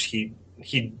Westminster Bridge,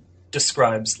 he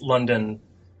describes London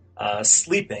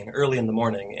sleeping early in the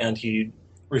morning, and he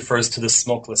refers to the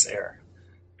smokeless air.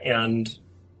 And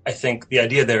I think the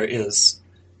idea there is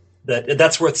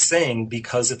that's worth saying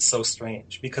because it's so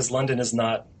strange. Because London is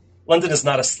not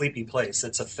a sleepy place.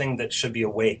 It's a thing that should be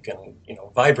awake and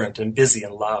vibrant and busy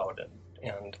and loud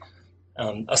and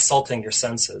assaulting your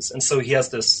senses. And so he has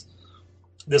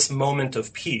this moment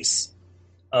of peace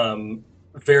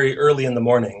very early in the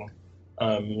morning.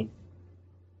 The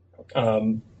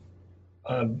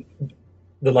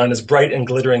line is bright and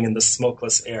glittering in the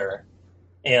smokeless air.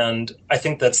 And I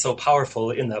think that's so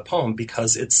powerful in that poem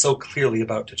because it's so clearly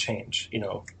about to change.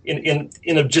 In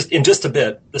just a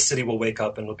bit, the city will wake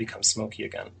up and will become smoky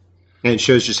again. And it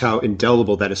shows just how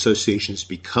indelible that association has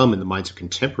become in the minds of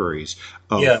contemporaries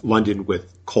of London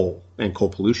with coal and coal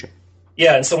pollution.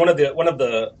 Yeah, and so one of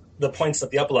the points that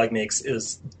the epilogue makes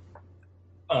is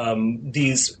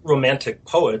these romantic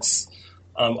poets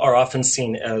are often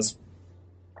seen as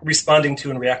responding to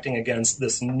and reacting against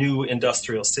this new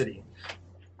industrial city.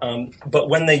 But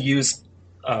when they use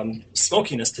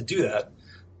smokiness to do that,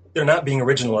 they're not being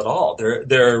original at all.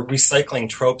 They're recycling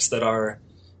tropes that are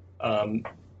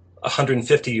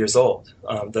 150 years old,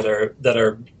 that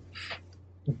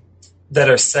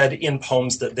are said in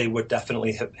poems that they would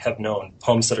definitely have known,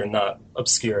 poems that are not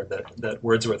obscure, that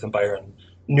Wordsworth and Byron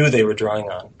knew they were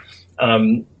drawing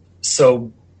on.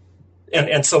 So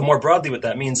more broadly, what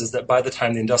that means is that by the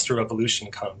time the Industrial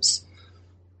Revolution comes,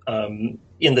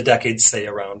 in the decades, say,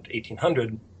 around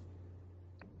 1800,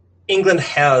 England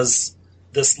has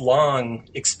this long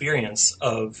experience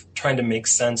of trying to make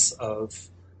sense of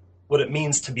what it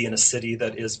means to be in a city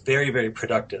that is very, very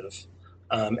productive,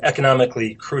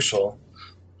 economically crucial,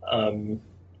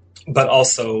 but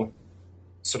also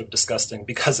sort of disgusting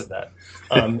because of that.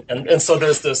 And so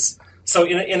there's this. So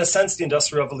in a sense, the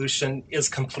Industrial Revolution is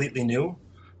completely new,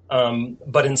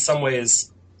 but in some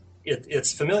ways,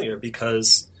 it's familiar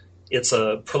because it's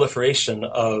a proliferation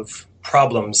of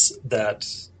problems that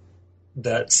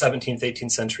 17th,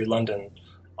 18th century London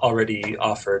already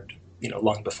offered,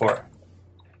 long before.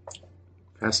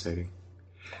 Fascinating.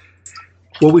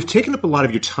 Well, we've taken up a lot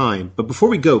of your time, but before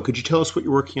we go, could you tell us what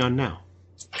you're working on now?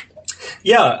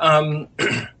 Yeah,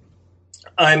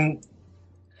 I'm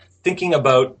thinking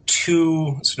about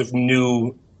two sort of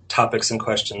new topics and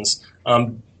questions,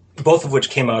 both of which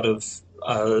came out of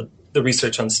the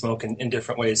research on smoke in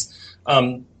different ways.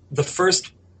 The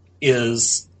first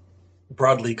is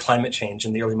broadly climate change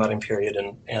in the early modern period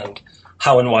and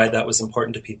how and why that was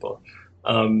important to people.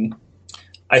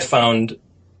 I found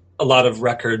a lot of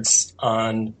records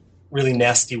on really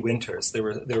nasty winters. There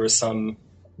were some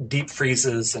deep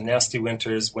freezes and nasty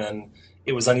winters when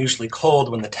it was unusually cold,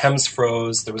 when the Thames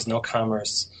froze, there was no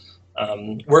commerce,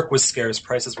 work was scarce,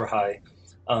 prices were high.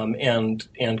 And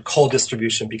coal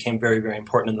distribution became very, very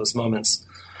important in those moments.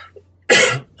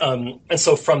 And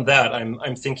so from that,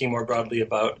 I'm thinking more broadly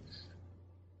about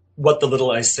what the Little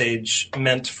Ice Age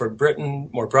meant for Britain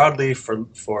more broadly,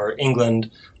 for England,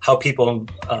 how people,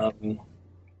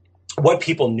 what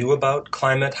people knew about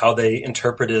climate, how they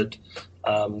interpreted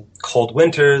cold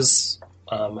winters,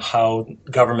 how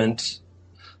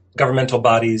governmental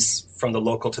bodies from the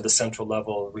local to the central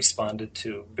level responded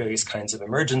to various kinds of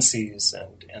emergencies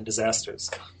and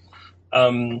disasters.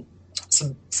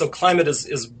 So climate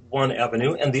is one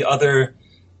avenue, and the other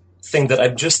thing that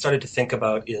I've just started to think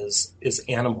about is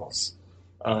animals.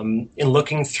 In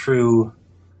looking through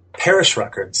parish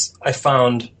records, I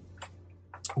found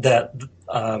that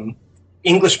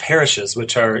English parishes,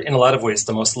 which are in a lot of ways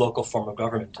the most local form of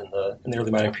government in the early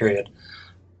modern period,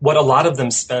 what a lot of them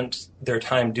spent their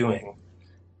time doing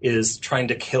is trying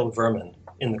to kill vermin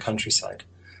in the countryside.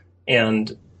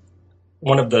 And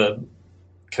one of the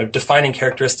kind of defining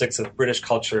characteristics of British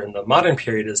culture in the modern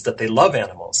period is that they love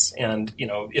animals. And,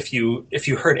 if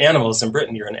you hurt animals in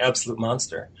Britain, you're an absolute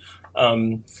monster.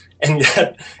 And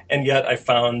yet I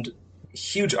found a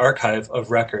huge archive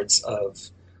of records of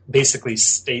basically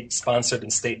state-sponsored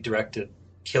and state-directed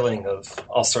killing of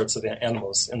all sorts of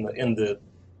animals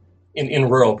in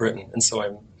rural Britain. And so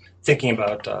I'm thinking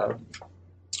about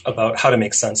how to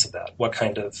make sense of that,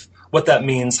 what that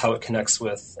means, how it connects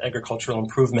with agricultural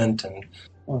improvement, and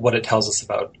what it tells us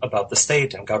about the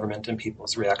state and government and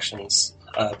people's reactions,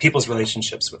 people's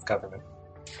relationships with government.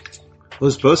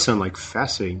 Those both sound like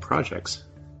fascinating projects.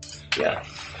 Yeah.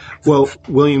 Well,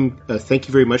 William, thank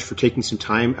you very much for taking some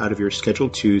time out of your schedule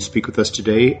to speak with us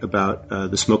today about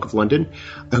the Smoke of London.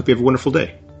 I hope you have a wonderful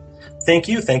day. Thank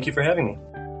you. Thank you for having me.